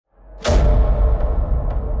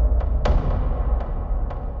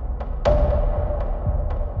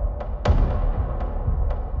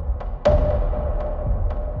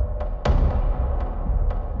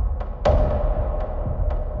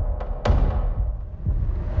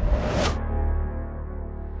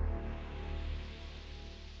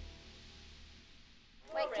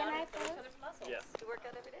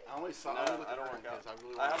only saw. I don't work out.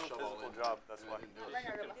 I have a physical job. That's why.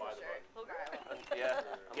 Yeah.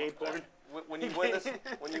 Gay porn. When you win this, fish and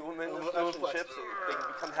chips, they can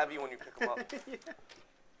become heavy when you pick them up.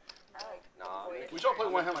 Nah. We should play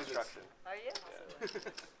one hand like this. Are you?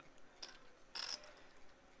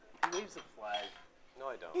 He waves a flag. No,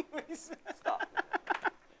 I don't. Stop.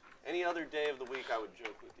 Any other day of the week, I would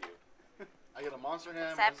joke with you. I get a monster ham.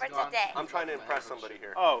 Except for today. I'm trying to impress somebody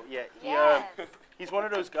here. Oh yeah. Yes. He's one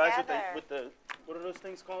of those guys Together. with the what are those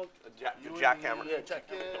things called? The jackhammer. Yeah,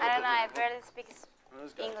 jackhammer. I don't know. I barely speak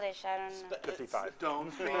English. I don't know. 55.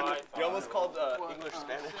 Don't You almost called English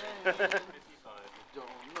Spanish. Don't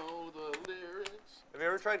know the lyrics. Have you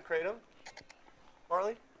ever tried kratom,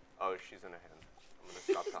 Marley? Oh, she's in a hand. I'm gonna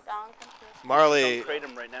stop talking. Don't confuse. Marley Don't trade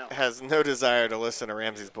him right now. has no desire to listen to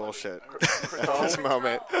Ramsey's bullshit at this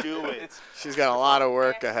moment. Do it. She's got a lot of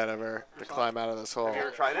work ahead of her to climb out of this hole. Have you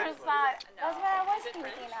ever tried it? Croissant. That's what I was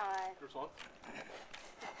thinking of.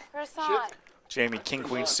 Croissant. Jamie, king,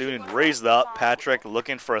 queen, suited, raised up. Patrick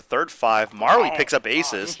looking for a third 5. Marley picks up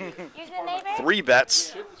aces. You the neighbor? 3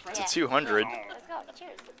 bets Yeah. to 200. Let's go.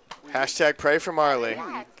 Cheers. Hashtag pray for Marley.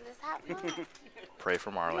 Relax. Let's have fun. Pray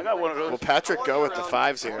for Marley. I got one of Will those. Patrick go with the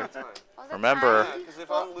 5s here? Was it Remember,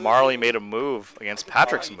 time? Marley made a move against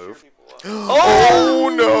Patrick's move. Oh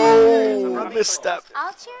no! Misstep.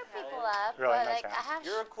 I'll cheer people up, Really but nice like I hat. have.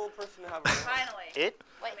 You're a cool person to have around. Finally. It?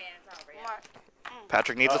 Wait, more.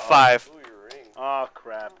 Patrick needs a 5. Ooh, your ring. Oh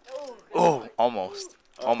crap. Oh, almost.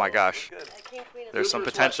 Oh my gosh. Good. There's some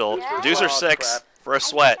potential. Yeah. Deuce or Oh, 6 crap. for a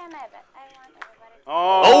sweat. I want everybody to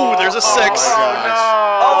Oh, there's a 6.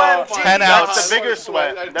 Oh, OMG. 10 That's outs. the bigger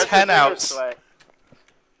sweat. That's 10 the bigger outs. sweat.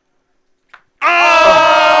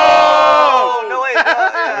 Oh, no, wait.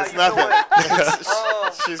 It's nothing.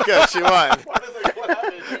 She's good. She won.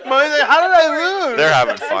 How did I lose? They're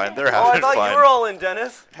having fun. They're Oh, I having thought you were fun. all in,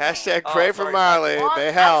 Dennis. Hashtag pray for sorry. Marley. Well,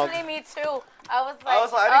 They held. Actually, me too. I didn't care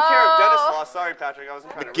if Dennis lost. Sorry, Patrick. I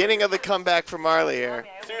wasn't trying to. Beginning of the comeback for Marley here.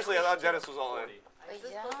 Seriously, I thought Dennis was all in.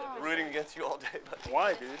 Yeah. Rooting against you all day, but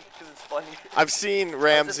Why, dude? because it's funny. I've seen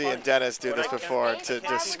Ramsey and Dennis do this before to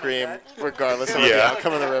just scream regardless of what the Yeah.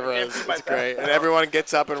 outcome of the river is. It's great. And everyone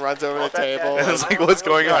gets up and runs over the table. It's like, what's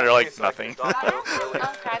going on? You're like, nothing. Fuck it.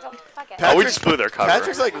 Oh, we just blew their cover.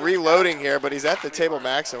 Patrick's like reloading here, but he's at the table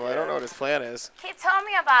maximum. I don't know what his plan is. He told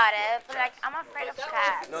me about it, but like I'm afraid of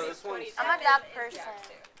cats. No, this one's I'm a dog person.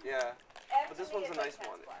 yeah, but this one's a nice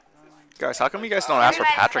one. Guys, how come you guys don't ask for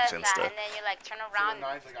Everybody Patrick's says that, Insta? and then you like turn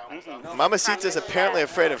around. Mamacita's apparently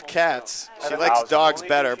afraid of cats. She likes dogs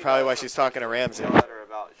better, probably why she's talking to Ramsey. Better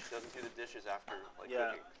about she doesn't do the dishes after like Yeah.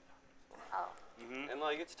 cooking. Oh. And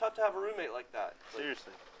like it's tough to have a roommate like that. Like,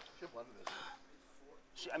 Seriously.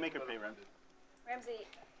 I make her pay rent. Ramsey,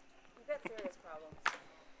 you've got serious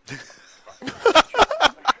problems.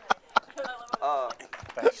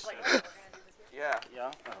 Thanks. yeah,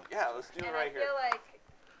 Yeah. Oh. yeah. Let's do it And right I here. feel like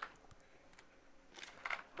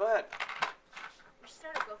Go ahead. we should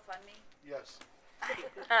start a GoFundMe. Yes.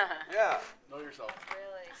 Yeah, Know yourself.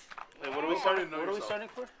 Really. Wait, what are we starting? What are we starting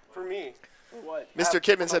for? for me. What? Mr.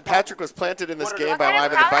 Kidman said Patrick was planted in this game by What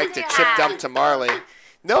living the bike to chip dump to Marley.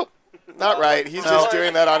 Nope, not right. He's just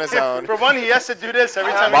doing that on his own. For one, he has to do this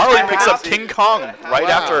every time. Marley picks up King Kong right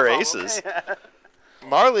after her aces.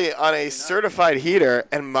 Marley on a certified heater,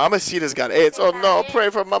 and Mamacita's got 8s. Oh no, pray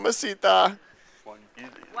for Mamacita. 1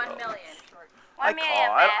 million. 1 million,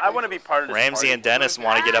 I want to be part of this. Ramsey party. and Dennis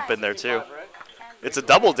want to get up in there too. It's a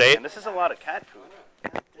double date. And this is a lot of cat food.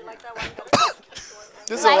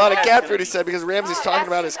 This is a lot of cat food, he said, because Ramsey's talking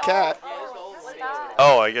about his cat.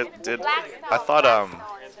 Oh, I thought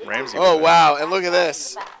Ramsey. Oh wow, and look at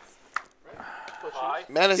this.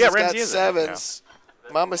 Menace's Yeah, got Ramsey is in it, 7s.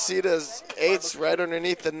 Mamacita's 8s right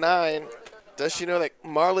underneath the 9. Does she know that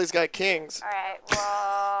Marley's got kings? All right.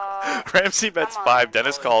 Well. Ramsey bets 5.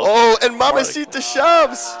 Dennis calls. Oh, and Mamacita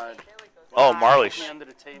shoves. Oh, Marley. Under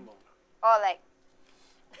the table. Oh, like.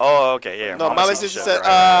 Oh, okay, yeah. No, Mamacita Mamacita said,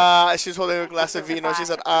 right. she's holding a glass of vino. She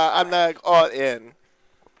said, I'm not all in.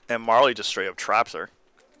 And Marley just straight up traps her.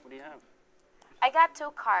 What do you have? I got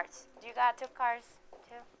 2 cards. Do you got 2 cards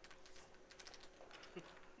too?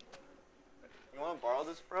 You want to borrow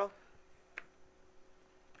this, bro?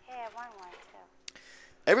 Hey, I want one too.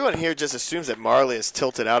 Everyone here just assumes that Marley is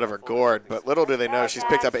tilted out of her gourd, but little do they know she's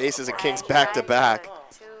picked up aces and kings back to back.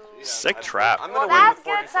 Sick trap. I'm Well, gonna win that's with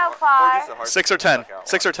good 40 so far. 40's a hard 6 or 10. to knock out.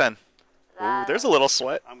 6 or 10. Ooh, there's a little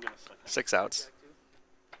sweat. I'm gonna suck. 6 outs.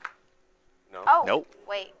 No. Oh. Nope.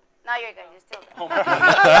 Wait. No, you're good. You're still good.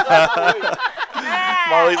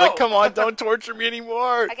 Marley's like, come on, don't torture me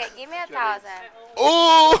anymore. Okay, give me 1,000.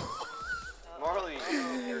 Oh! Marley,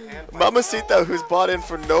 your hand Mamacita, who's bought in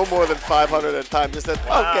for no more than 500 at a time, just said,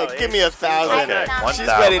 Wow, okay, give me ace. 1,000. Okay, She's 1,000.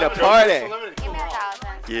 ready to party. Give me 1,000.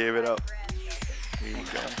 Give it up. We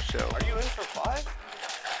gonna show. Are you in for 5?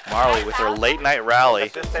 Marley with her late night rally,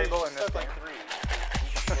 This table and this game.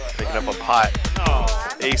 picking up a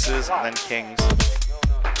pot. Aces and then kings.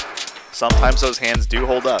 Sometimes those hands do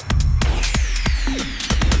hold up.